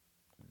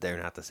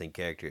 they're not the same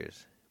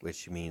characters,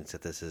 which means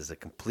that this is a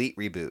complete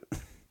reboot,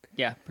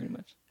 Yeah, pretty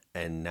much.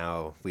 and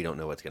now we don't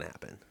know what's going to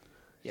happen.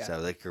 Yeah.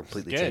 So they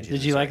completely Good. change.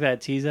 Did you like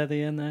that tease at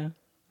the end though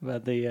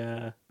about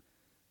the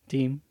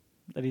team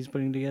that he's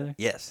putting together?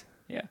 Yes.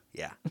 Yeah,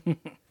 Yeah.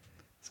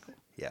 it's cool.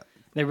 Yeah.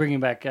 They're bringing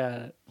back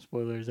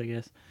spoilers, I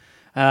guess.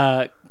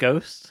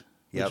 Ghost,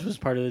 Yep. which was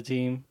part of the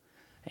team,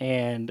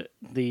 and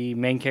the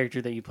main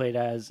character that you played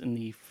as in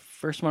the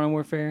first Modern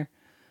Warfare.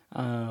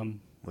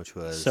 Which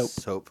was Soap.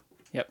 Soap.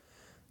 Yep.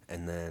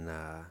 And then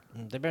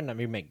They better not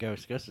remake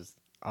Ghost. Ghost is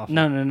awful.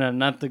 No,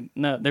 not the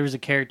no. There was a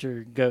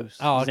character Ghost.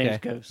 Oh, His name's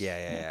okay. Ghost.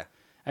 yeah.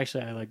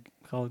 Actually, I like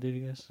Call of Duty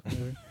Ghost.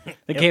 Whatever.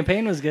 The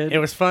campaign was good. It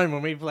was fun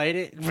when we played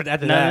it, but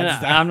after no,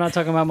 that, I'm not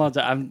talking about multi.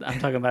 I'm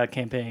talking about a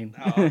campaign.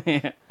 Oh.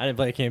 yeah, I didn't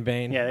play a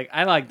campaign.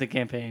 I like the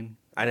campaign.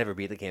 I never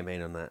beat the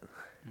campaign on that.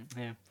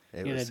 Yeah,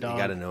 It You had a it got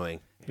dog.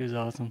 annoying. he was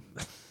awesome.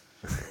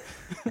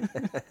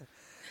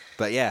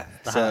 But yeah,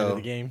 The highlight of so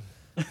the game.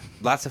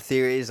 lots of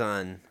theories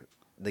on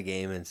the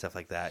game and stuff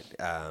like that.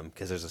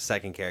 Because there's a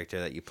second character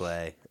that you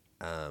play.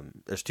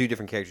 There's two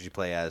different characters you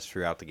play as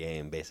throughout the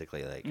game,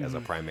 basically, like as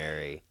a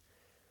primary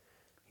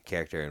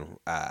character,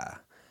 and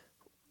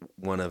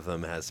one of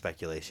them has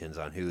speculations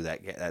on who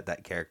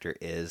that character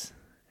is,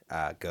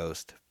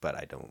 Ghost. But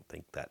I don't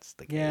think that's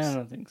the case. Yeah, I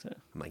don't think so.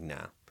 I'm like,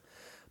 nah.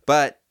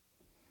 But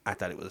I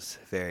thought it was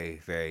very,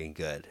 very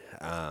good.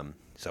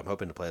 So I'm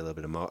hoping to play a little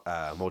bit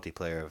of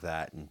multiplayer of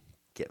that and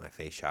get my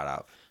face shot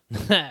off.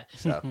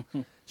 So,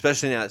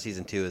 especially now that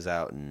season 2 is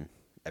out and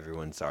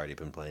everyone's already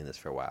been playing this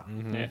for a while.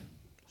 Yeah.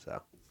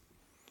 So,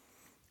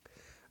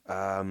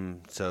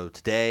 so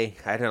today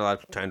I hadn't had a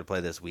lot of time to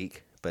play this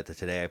week, but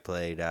today I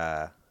played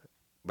about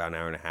an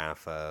hour and a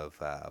half of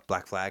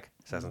Black Flag,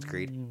 Assassin's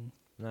Creed.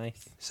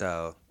 Nice.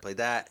 So played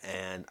that,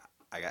 and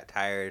I got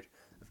tired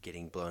of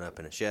getting blown up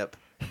in a ship,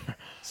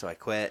 so I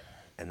quit.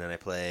 And then I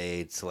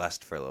played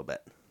Celeste for a little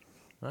bit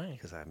Nice.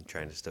 because I'm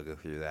trying to still go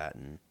through that.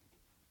 And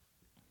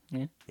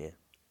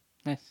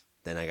Nice.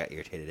 then I got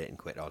irritated at it and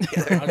quit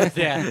altogether.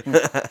 Yeah.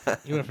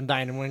 You went from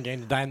dying in one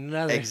game to dying in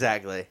another.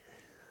 Exactly.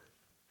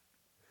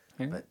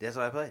 Yeah. But that's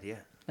what I played. Yeah.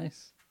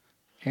 Nice.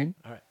 Aaron?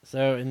 All right.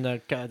 So in the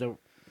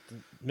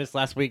missed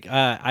last week,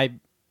 I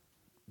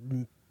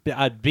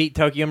beat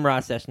Tokyo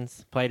Mirage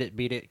Sessions. Played it,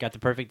 beat it, got the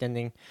perfect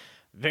ending.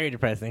 Very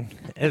depressing.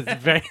 It's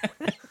very.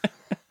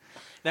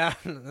 Now,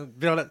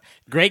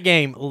 great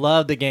game.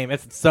 Love the game.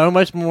 It's so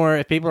much more.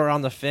 If people are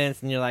on the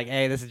fence and you're like,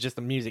 "Hey, this is just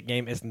a music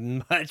game," it's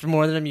much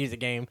more than a music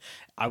game.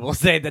 I will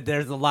say that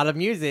there's a lot of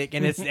music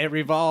and it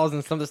revolves,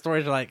 and some of the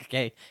stories are like,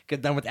 "Okay,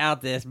 could done without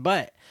this,"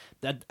 but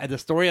the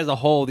story as a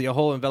whole, the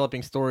whole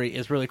enveloping story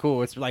is really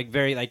cool. It's like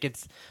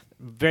it's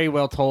very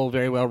well told,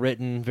 very well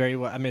written, very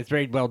well. I mean, it's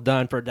very well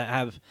done for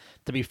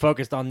to be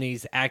focused on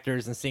these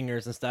actors and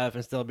singers and stuff,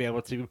 and still be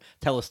able to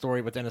tell a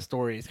story within a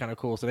story. It's kind of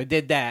cool. So they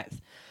did that.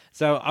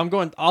 So I'm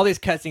going. All these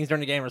cutscenes during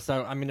the game are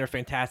so. I mean, they're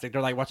fantastic.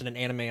 They're like watching an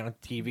anime on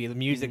TV. The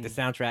music, the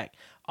soundtrack,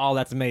 all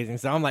that's amazing.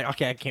 So I'm like,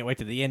 okay, I can't wait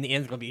to the end. The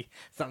end's gonna be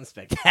something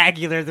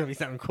spectacular. It's gonna be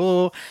something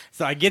cool.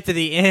 So I get to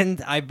the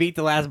end. I beat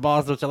the last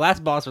boss, which the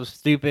last boss was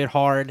stupid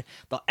hard.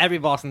 Every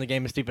boss in the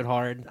game is stupid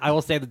hard. I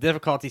will say the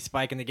difficulty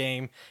spike in the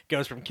game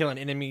goes from killing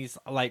enemies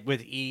like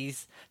with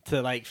ease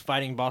to like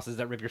fighting bosses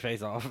that rip your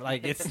face off.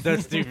 Like it's so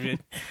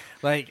stupid.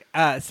 Like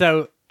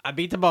so I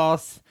beat the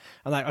boss.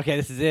 I'm like, okay,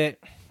 this is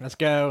it. Let's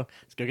go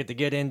get the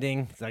good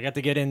ending. So I got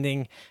the good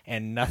ending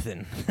and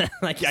nothing.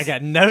 Like I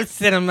got no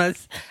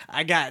cinemas.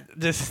 I got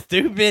this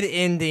stupid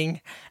ending.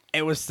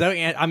 It was so.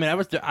 It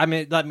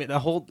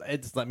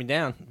just let me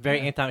down.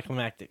 Very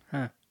anticlimactic.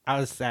 Huh. I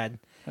was sad.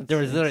 That There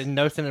was sucks. literally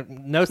no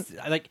cinema.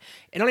 Like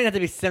it don't even have to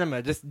be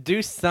cinema. Just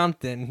do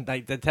something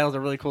like that tells a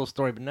really cool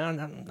story. But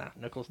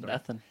no cool story.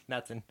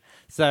 Nothing.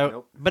 So,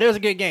 Nope. but it was a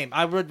good game.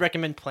 I would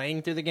recommend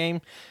playing through the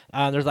game.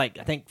 There's like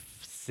I think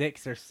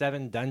 6 or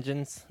 7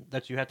 dungeons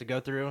that you have to go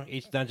through.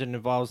 Each dungeon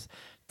involves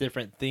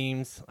different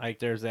themes. Like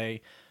there's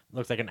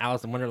looks like an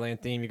Alice in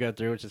Wonderland theme you go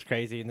through, which is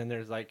crazy. And then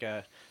there's like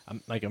a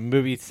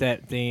movie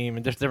set theme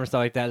and just different stuff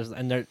like that.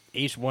 And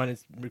each one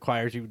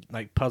requires you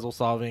like puzzle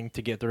solving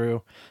to get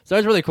through. So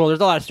it's really cool. There's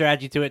a lot of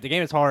strategy to it. The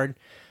game is hard,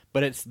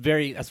 but it's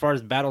very, as far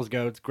as battles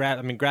go, it's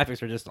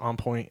graphics are just on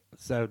point.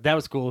 So that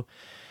was cool.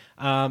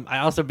 I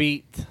also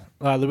beat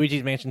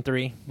Luigi's Mansion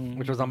 3,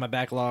 which was on my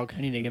backlog.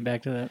 I need to get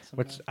back to that.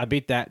 Which I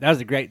beat that.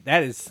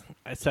 That is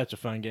such a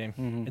fun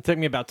game. It took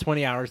me about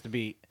 20 hours to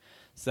beat.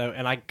 So,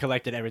 and I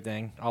collected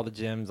everything, all the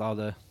gems, all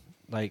the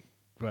like,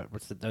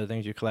 what's the other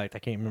things you collect? I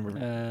can't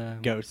remember.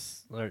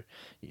 Ghosts, or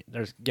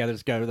there's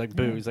ghosts, like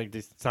booze, like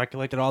this. So I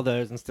collected all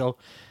those and still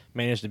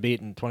managed to beat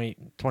in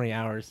 20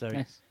 hours. So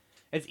Nice.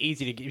 it's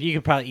easy to. You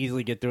could probably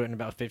easily get through it in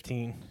about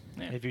 15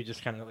 Yeah. if you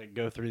just kind of like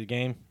go through the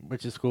game,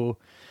 which is cool.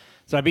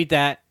 So I beat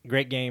that.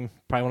 Great game.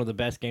 Probably one of the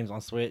best games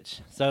on Switch.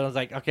 So I was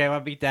like, okay, well,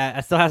 I beat that.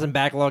 I still have some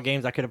backlog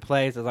games I could have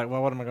played. So I was like,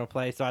 well, what am I going to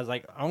play? So I was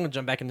like, I'm going to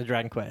jump back into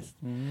Dragon Quest.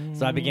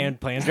 So I began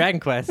playing Dragon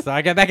Quest. So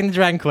I got back into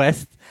Dragon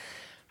Quest.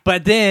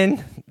 But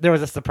then there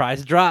was a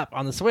surprise drop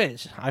on the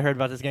Switch. I heard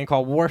about this game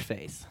called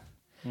Warface.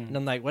 And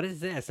I'm like, what is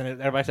this? And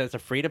everybody says it's a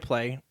free to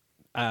play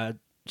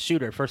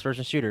shooter, first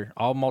person shooter,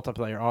 all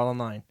multiplayer, all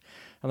online.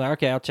 I'm like,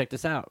 okay, I'll check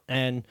this out.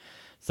 And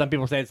some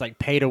people say it's like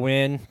pay to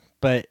win,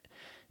 but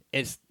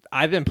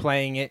I've been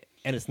playing it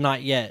and it's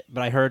not yet,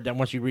 but I heard that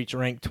once you reach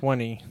rank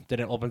 20, then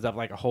it opens up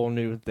like a whole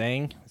new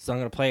thing. So I'm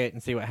going to play it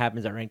and see what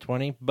happens at rank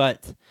 20.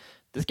 But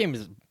this game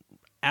is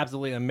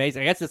absolutely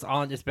amazing. I guess it's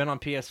been on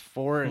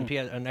PS4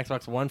 and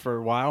Xbox One for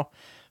a while,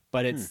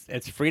 but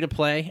it's free to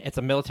play. It's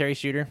a military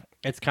shooter.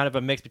 It's kind of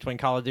a mix between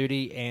Call of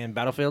Duty and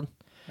Battlefield.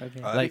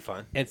 Okay. That'd be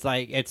fun.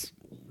 It's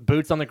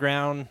boots on the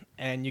ground,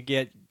 and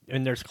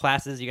there's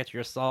classes. You get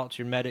your assault,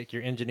 your medic,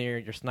 your engineer,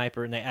 your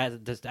sniper, and they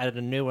just added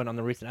a new one on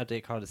the recent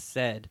update called a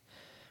SED,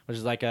 which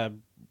is like a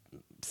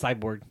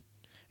cyborg,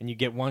 and you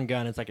get one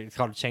gun. It's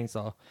called a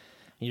chainsaw.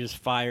 You just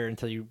fire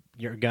until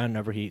your gun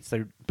overheats.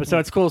 So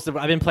it's cool. So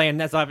I've been playing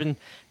that. So I've been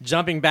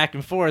jumping back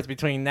and forth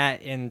between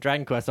that and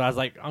Dragon Quest. So I was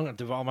like, I'm gonna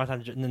devote all my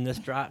time. And then this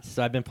dropped.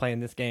 So I've been playing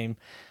this game.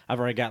 I've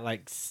already got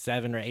like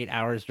 7 or 8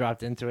 hours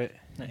dropped into it,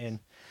 and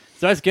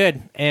so it's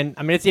good. And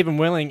I mean, it's even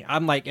willing.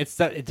 I'm like,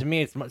 to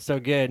me, it's so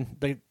good.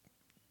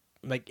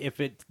 Like if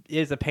it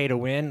is a pay to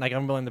win, like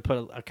I'm willing to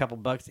put a couple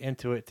bucks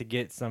into it to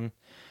get some,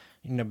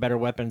 better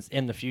weapons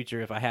in the future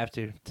if I have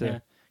to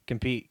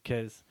compete,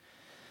 because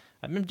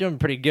I've been doing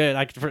pretty good.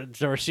 Like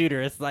for a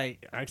shooter, it's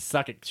like I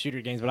suck at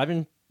shooter games, but I've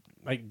been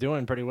like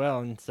doing pretty well,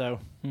 and so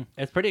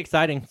it's pretty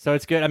exciting. So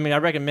it's good. I mean, I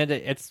recommend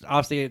it.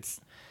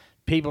 It's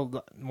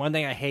people. One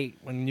thing I hate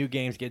when new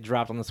games get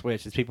dropped on the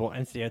Switch is people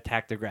instantly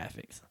attack the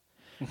graphics.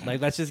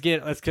 Like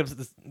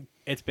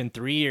it's been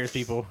 3 years,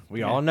 people.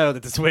 We all know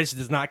that the Switch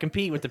does not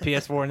compete with the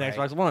PS4 and the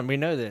Xbox One. We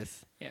know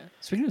this. Yeah.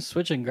 Speaking of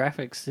Switch and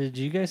graphics, did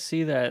you guys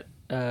see that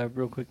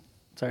real quick?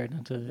 Sorry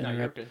not to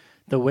interrupt. No,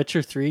 The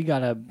Witcher 3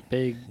 got a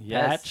big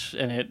Yes. patch,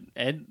 and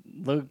it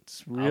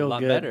looks real lot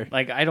good. better.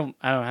 Like I don't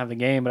have the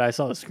game, but I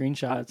saw the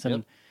screenshots, and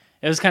Yep.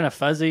 it was kind of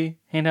fuzzy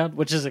handheld,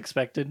 which is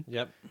expected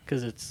Yep.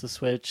 because it's the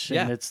Switch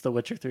Yeah. and it's the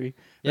Witcher 3.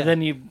 But Yeah.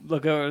 then you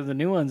look over the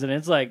new ones, and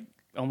it's like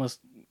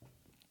almost,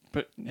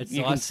 but It's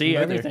you a can lot see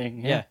smoother.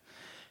 everything. Yeah.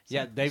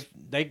 Yeah.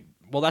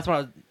 Well, that's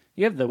what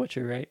You have the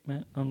Witcher, right,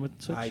 Matt, on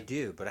with Switch? I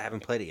do, but I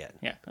haven't played it yet.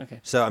 Yeah. Okay.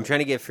 So I'm trying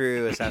to get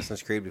through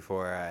Assassin's Creed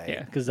before I.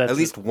 Yeah, because that's at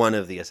least one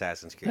of the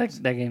Assassin's Creeds.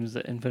 that game's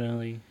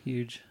infinitely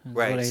huge. is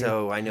what I Right. hear.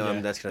 So I know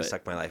Yeah, that's gonna but-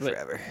 suck my life but-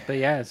 forever. But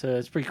yeah, so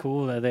it's pretty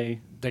cool that they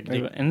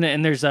They-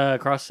 and there's a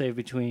cross save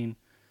between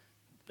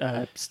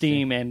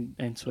Steam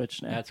and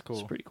Switch now. That's cool.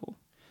 It's pretty cool.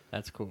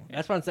 That's cool.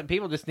 That's what I'm saying.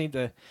 People just need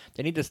to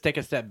take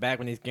a step back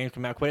when these games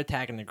come out. Quit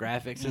attacking the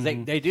graphics, because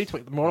they do.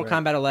 Mortal Right.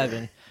 Kombat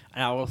 11,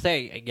 and I will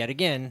say yet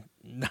again,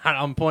 not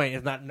on point.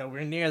 It's not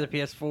nowhere near the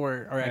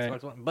PS4 or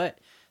Xbox One, but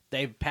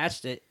they've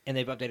patched it and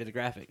they've updated the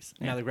graphics.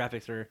 Now the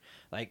graphics are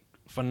like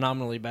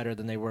phenomenally better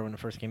than they were when it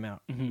first came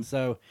out.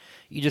 So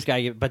you just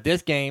gotta but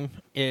this game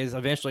is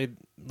eventually,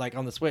 like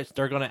on the Switch,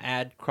 they're gonna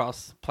add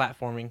cross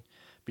platforming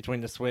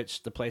between the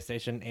Switch, the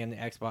PlayStation, and the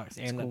Xbox,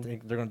 and cool.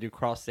 they're going to do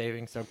cross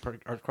saving,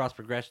 or cross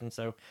progression.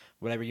 So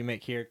whatever you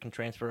make here can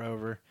transfer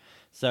over.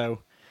 So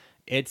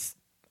it's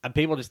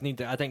people just need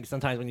to. I think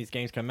sometimes when these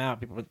games come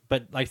out,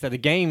 but like I said, the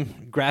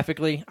game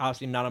graphically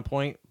obviously not on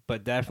point,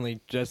 but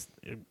definitely just.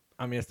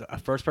 I mean, it's a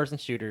first-person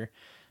shooter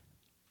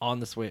on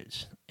the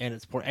Switch, and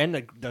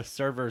the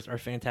servers are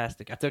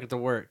fantastic. I took it to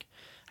work.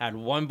 I had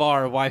 1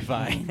 bar of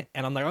Wi-Fi,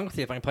 and I'm like, I'm going to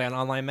see if I can play an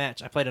online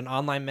match. I played an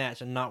online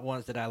match, and not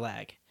once did I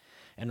lag.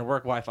 And the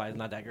work Wi-Fi is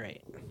not that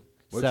great.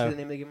 What's the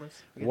name of the game?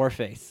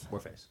 Warface.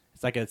 Warface.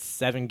 It's like a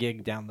 7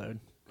 gig download.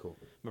 Cool.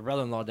 My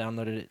brother-in-law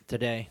downloaded it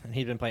today, and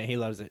he's been playing. He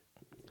loves it.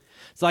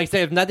 So, like I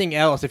say, if nothing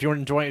else, if you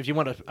want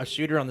a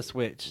shooter on the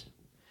Switch,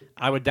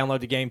 I would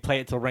download the game, play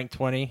it till rank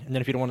 20, and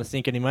then if you don't want to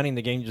sink any money in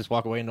the game, you just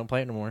walk away and don't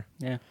play it no more.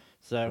 Yeah.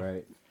 So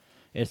Right.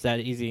 it's that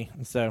easy.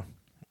 And so,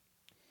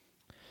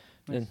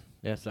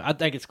 Nice. so I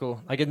think it's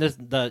cool. Like, and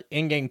the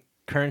in-game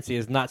currency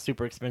is not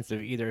super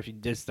expensive either. If you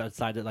just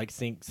decide to like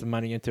sink some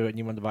money into it and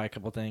you want to buy a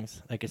couple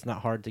things, like it's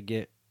not hard to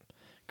get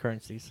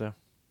currency. So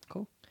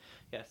Cool.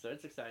 Yeah, so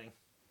it's exciting.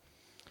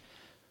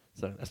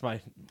 So that's my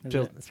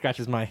Is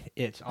scratches my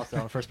itch. Also,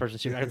 on a first-person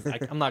shooter,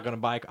 I'm not gonna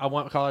buy. I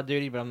want Call of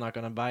Duty, but I'm not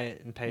gonna buy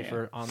it and pay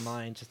for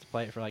online just to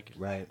play it for like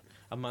Right.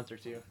 a month or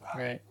two.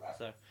 Right.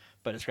 So,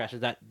 but it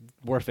scratches that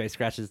Warface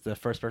scratches the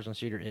first-person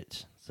shooter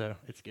itch. So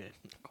it's good.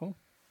 Cool.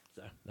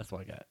 So that's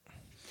what I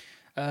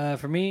got.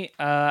 For me,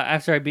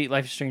 after I beat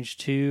Life is Strange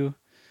 2,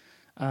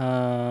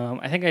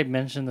 I think I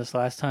mentioned this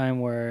last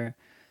time where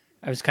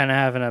I was kind of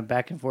having a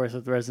back and forth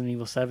with Resident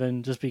Evil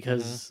 7 just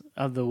because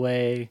of the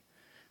way,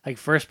 like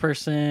first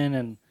person,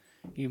 and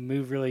you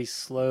move really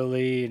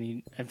slowly,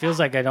 and it feels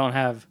like I don't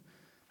have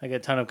like a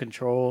ton of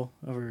control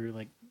over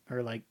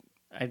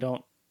I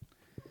don't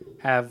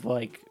have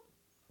like,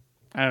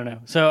 I don't know.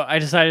 So I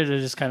decided to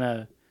just kind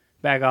of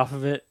back off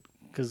of it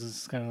because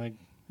it's kind of like,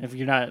 if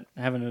you're not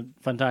having a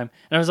fun time.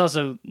 And I was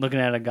also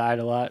looking at a guide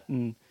a lot,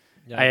 and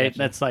Yeah, gotcha.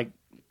 that's like,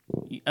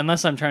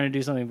 unless I'm trying to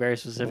do something very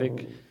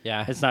specific,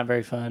 Yeah. it's not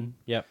very fun.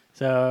 Yep.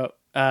 So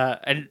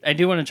I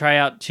do want to try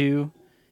out 2